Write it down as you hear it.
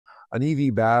an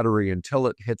EV battery until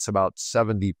it hits about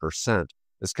 70%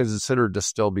 is considered to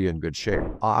still be in good shape.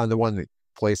 On the one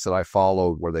place that I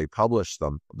followed where they published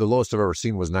them, the lowest I've ever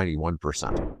seen was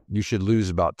 91%. You should lose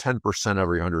about 10%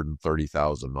 every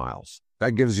 130,000 miles.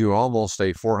 That gives you almost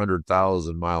a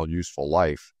 400,000 mile useful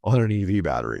life on an EV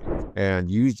battery. And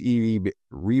used EV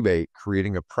rebate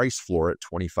creating a price floor at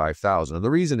 $25,000. And the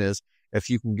reason is, if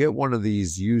you can get one of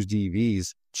these used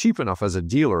EVs cheap enough as a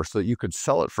dealer so that you could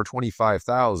sell it for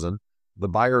 $25,000, the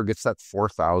buyer gets that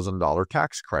 $4,000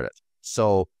 tax credit.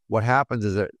 So what happens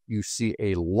is that you see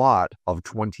a lot of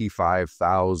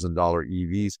 $25,000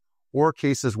 EVs, or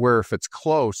cases where if it's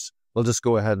close, they'll just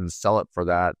go ahead and sell it for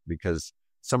that because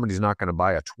somebody's not going to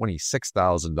buy a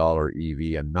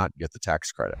 $26,000 EV and not get the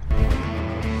tax credit.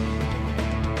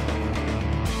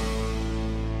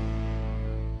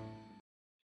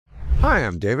 Hi,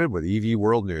 I'm David with EV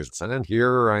World News, and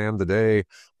here I am today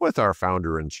with our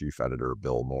founder and chief editor,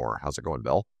 Bill Moore. How's it going,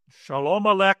 Bill? Shalom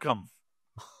Aleichem.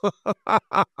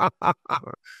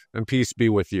 And peace be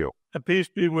with you. And peace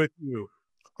be with you.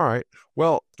 All right.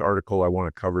 Well, the article I want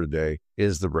to cover today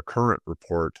is the Recurrent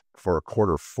report for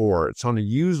Q4. It's on the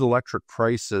used electric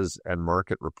prices and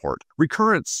market report.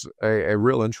 Recurrent's a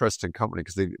real interesting company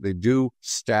because they do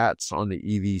stats on the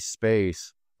EV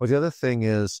space. But the other thing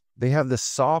is they have this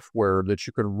software that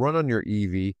you can run on your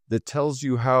EV that tells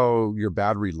you how your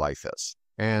battery life is.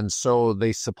 And so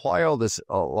they supply a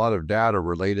lot of data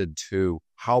related to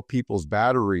how people's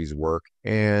batteries work.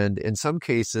 And in some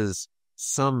cases,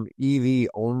 some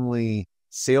EV-only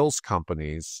sales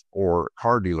companies or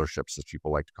car dealerships, as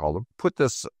people like to call them, put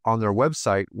this on their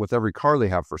website with every car they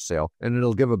have for sale. And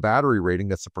it'll give a battery rating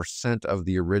that's a percent of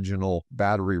the original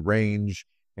battery range.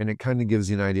 And it kind of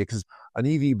gives you an idea because an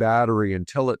EV battery,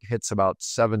 until it hits about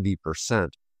 70%,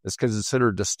 is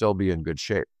considered to still be in good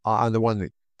shape. On the one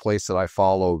place that I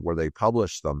followed where they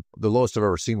published them, the lowest I've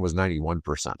ever seen was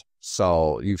 91%.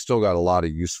 So you've still got a lot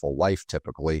of useful life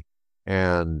typically.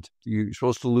 And you're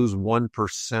supposed to lose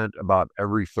 1% about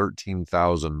every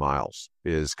 13,000 miles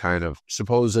is kind of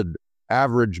supposed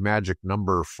average magic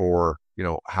number for,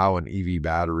 how an EV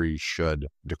battery should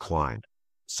decline.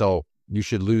 So you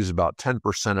should lose about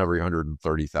 10% every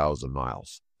 130,000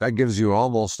 miles. That gives you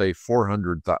almost a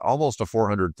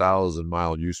 400,000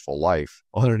 mile useful life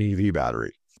on an EV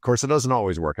battery. Of course, it doesn't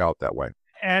always work out that way.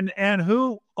 And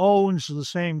who owns the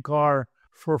same car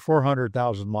for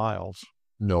 400,000 miles?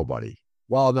 Nobody.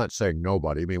 Well, I'm not saying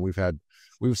nobody. I mean,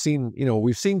 we've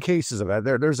seen cases of that.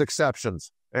 There's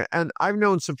exceptions. And I've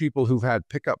known some people who've had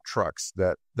pickup trucks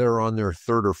that they're on their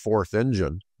third or fourth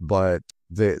engine, but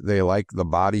they like the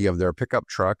body of their pickup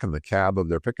truck and the cab of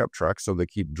their pickup truck, so they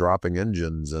keep dropping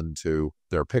engines into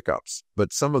their pickups.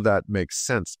 But some of that makes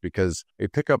sense because a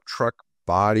pickup truck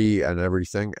body and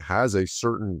everything has a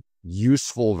certain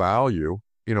useful value,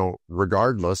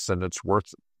 regardless, and it's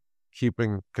worth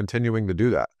continuing to do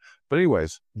that. But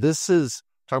anyways, this is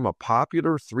talking about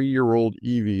popular 3-year-old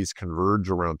EVs converge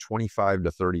around 25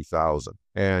 to 30,000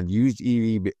 and used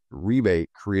EV rebate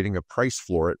creating a price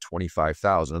floor at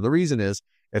 25,000. And the reason is,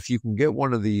 if you can get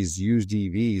one of these used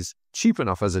EVs cheap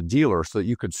enough as a dealer so that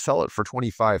you could sell it for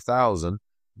 25,000,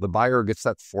 the buyer gets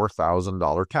that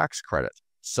 $4,000 tax credit.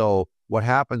 So what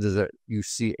happens is that you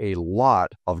see a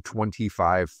lot of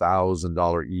 $25,000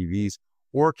 EVs,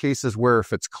 or cases where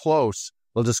if it's close,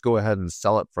 they'll just go ahead and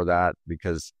sell it for that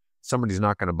because somebody's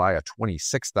not going to buy a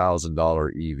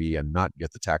 $26,000 EV and not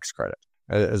get the tax credit.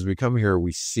 As we come here,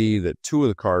 we see that two of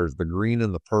the cars, the green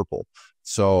and the purple.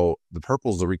 So the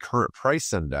purple is the recurrent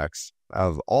price index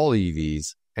of all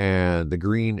EVs, and the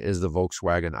green is the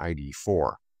Volkswagen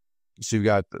ID.4. So you've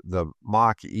got the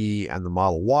Mach-E and the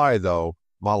Model Y, though.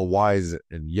 Model Y is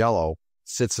in yellow,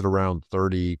 sits at around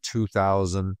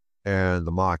 32,000, and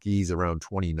the Mach-E is around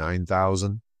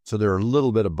 29,000. So they're a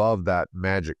little bit above that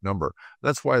magic number.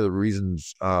 That's why the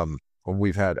reasons when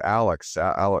we've had Alex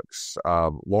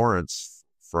Lawrence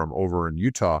from over in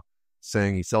Utah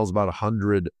saying he sells about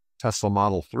 100 Tesla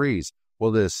Model 3s.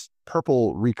 Well, this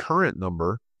purple recurrent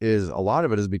number is, a lot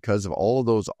of it is because of all of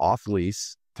those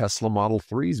off-lease Tesla Model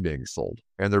 3s being sold.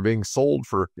 And they're being sold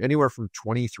for anywhere from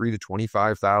 $23,000 to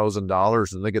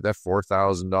 $25,000, and they get that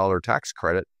 $4,000 tax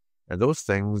credit. And those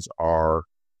things are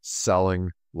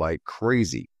selling like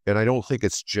crazy. And I don't think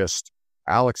it's just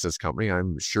Alex's company.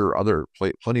 I'm sure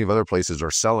plenty of other places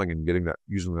are selling and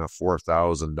using that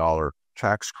 $4,000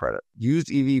 tax credit.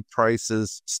 Used EV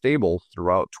prices stable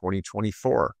throughout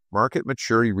 2024. Market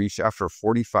maturity reached after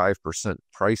 45%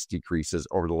 price decreases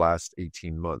over the last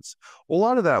 18 months. Well, a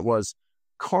lot of that was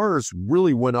cars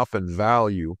really went up in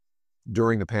value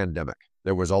during the pandemic.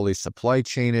 There was all these supply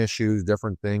chain issues,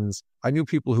 different things. I knew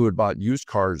people who had bought used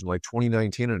cars in like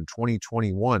 2019 and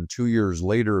 2021. 2 years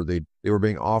later, they were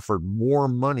being offered more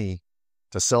money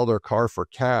to sell their car for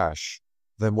cash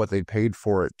than what they'd paid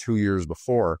for it 2 years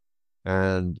before.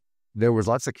 And there was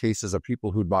lots of cases of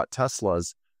people who'd bought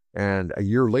Teslas, and a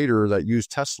year later, that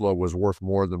used Tesla was worth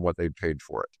more than what they'd paid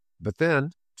for it. But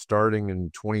then, starting in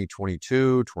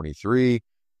 2022, 23,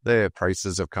 the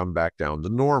prices have come back down to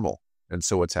normal. And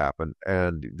so what's happened?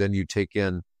 And then you take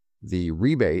in the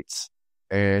rebates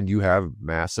and you have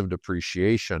massive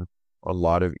depreciation on a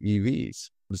lot of EVs.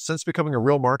 Since becoming a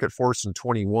real market force in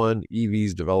 21,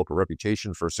 EVs develop a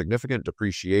reputation for significant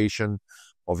depreciation.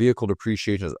 While vehicle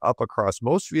depreciation is up across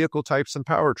most vehicle types and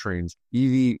powertrains,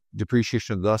 EV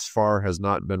depreciation thus far has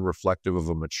not been reflective of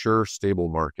a mature, stable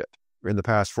market. In the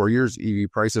past 4 years, EV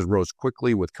prices rose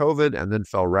quickly with COVID and then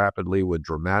fell rapidly with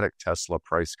dramatic Tesla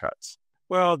price cuts.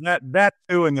 Well, that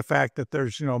too, and the fact that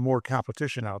there's more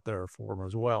competition out there for them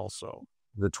as well. So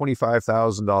the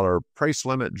 $25,000 price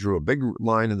limit drew a big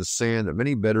line in the sand that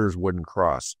many bidders wouldn't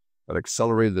cross. That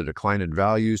accelerated the decline in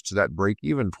values to that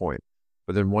break-even point.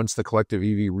 But then once the collective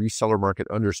EV reseller market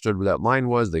understood where that line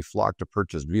was, they flocked to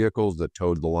purchase vehicles that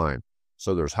towed the line.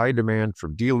 So there's high demand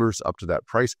from dealers up to that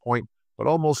price point, but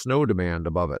almost no demand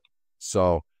above it.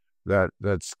 So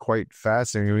that's quite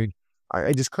fascinating. I mean,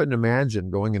 I just couldn't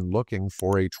imagine going and looking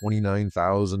for a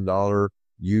 $29,000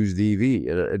 used EV.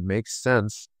 It makes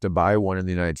sense to buy one in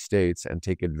the United States and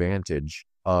take advantage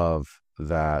of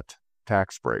that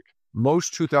tax break.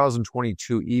 Most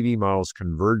 2022 EV models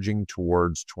converging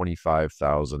towards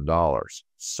 $25,000.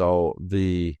 So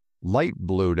the light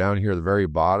blue down here at the very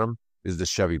bottom is the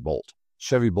Chevy Bolt.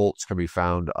 Chevy Bolts can be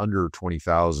found under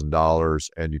 $20,000,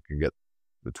 and you can get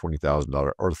the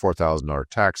 $20,000 or the $4,000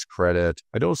 tax credit.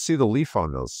 I don't see the Leaf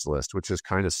on this list, which is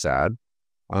kind of sad,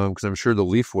 because I'm sure the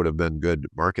Leaf would have been good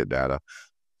market data.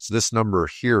 So this number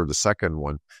here, the second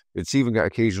one, it's even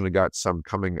occasionally got some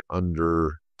coming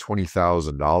under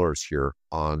 $20,000 here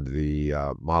on the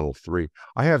Model 3.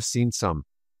 I have seen some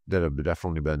that have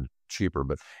definitely been cheaper,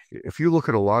 but if you look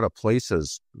at a lot of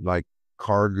places like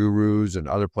Car Gurus and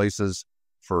other places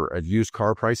for used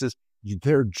car prices,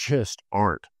 there just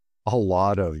aren't a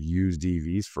lot of used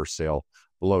EVs for sale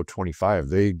below 25.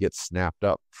 They get snapped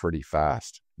up pretty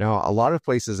fast. Now, a lot of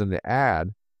places in the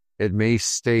ad, it may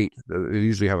state, they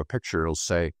usually have a picture, it'll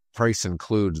say price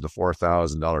includes the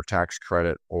 $4,000 tax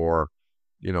credit, or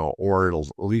it'll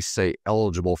at least say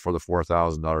eligible for the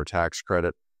 $4,000 tax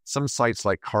credit. Some sites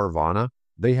like Carvana,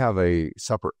 they have a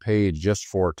separate page just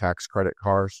for tax credit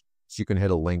cars. So you can hit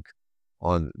a link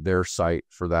on their site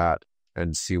for that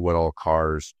and see what all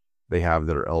cars they have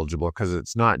that are eligible, because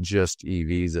it's not just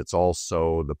EVs, it's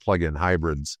also the plug-in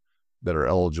hybrids that are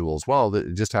eligible as well.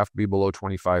 That just have to be below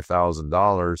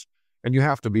 $25,000, and you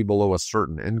have to be below a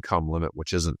certain income limit,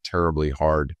 which isn't terribly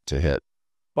hard to hit.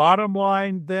 Bottom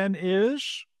line then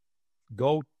is,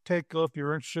 if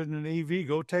you're interested in an EV,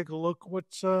 go take a look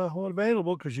what's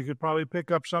available, because you could probably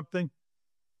pick up something.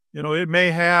 It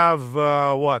may have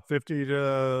 50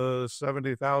 to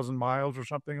 70,000 miles or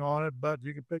something on it, but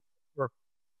you can pick for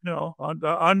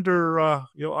under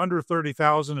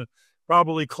 30,000,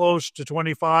 probably close to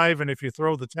 25. And if you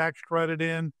throw the tax credit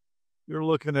in, you're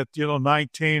looking at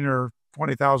 $19,000 or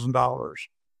 $20,000.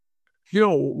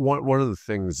 One of the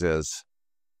things is,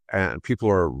 and people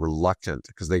are reluctant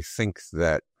because they think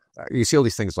that you see all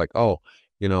these things like,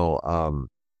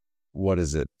 what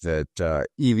is it, that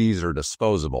EVs are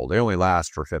disposable. They only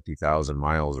last for 50,000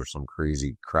 miles or some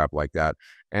crazy crap like that.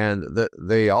 And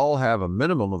they all have a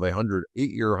minimum of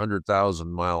 8-year,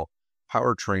 100,000 mile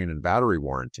powertrain and battery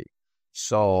warranty.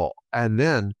 So, and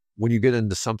then when you get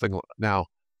into something, now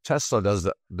Tesla does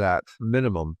that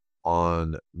minimum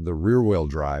on the rear wheel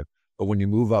drive, but when you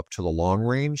move up to the long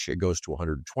range, it goes to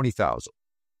 120,000.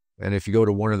 And if you go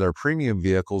to one of their premium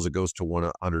vehicles, it goes to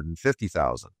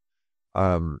 150,000.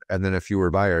 And then if you were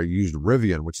to buy a used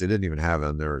Rivian, which they didn't even have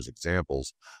in there as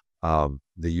examples, the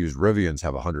used Rivians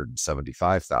have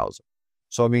 175,000.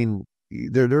 So, I mean,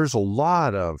 there's a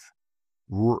lot of,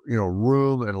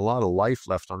 room and a lot of life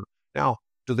left on. Now,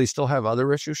 do they still have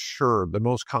other issues? Sure. The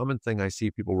most common thing I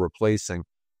see people replacing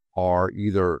are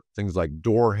either things like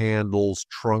door handles,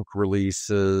 trunk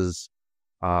releases,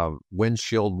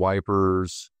 windshield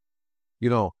wipers,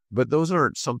 but those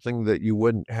aren't something that you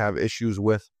wouldn't have issues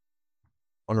with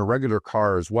on a regular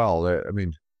car as well. I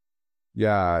mean,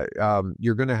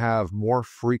 you're going to have more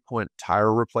frequent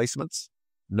tire replacements.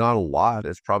 Not a lot.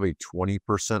 It's probably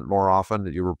 20% more often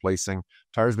that you're replacing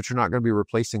tires, but you're not going to be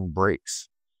replacing brakes.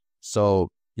 So,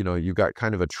 you've got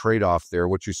kind of a trade-off there.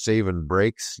 What you save in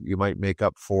brakes, you might make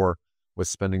up for with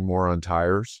spending more on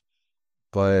tires.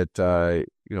 But,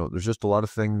 there's just a lot of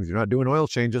things. You're not doing oil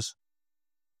changes,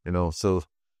 so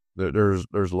there's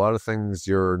a lot of things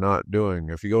you're not doing.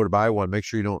 If you go to buy one, make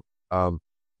sure you don't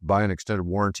buy an extended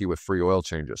warranty with free oil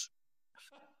changes.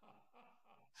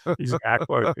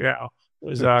 Exactly. Yeah,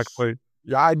 exactly.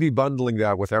 Yeah, I'd be bundling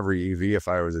that with every EV if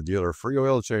I was a dealer. Free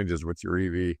oil changes with your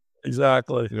EV.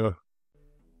 Exactly. Yeah.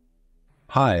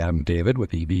 Hi, I'm David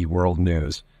with EV World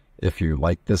News. If you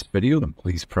like this video, then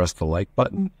please press the like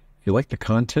button. If you like the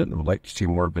content and would like to see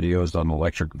more videos on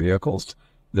electric vehicles,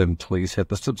 then please hit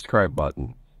the subscribe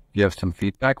button. If you have some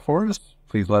feedback for us,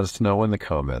 please let us know in the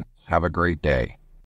comments. Have a great day.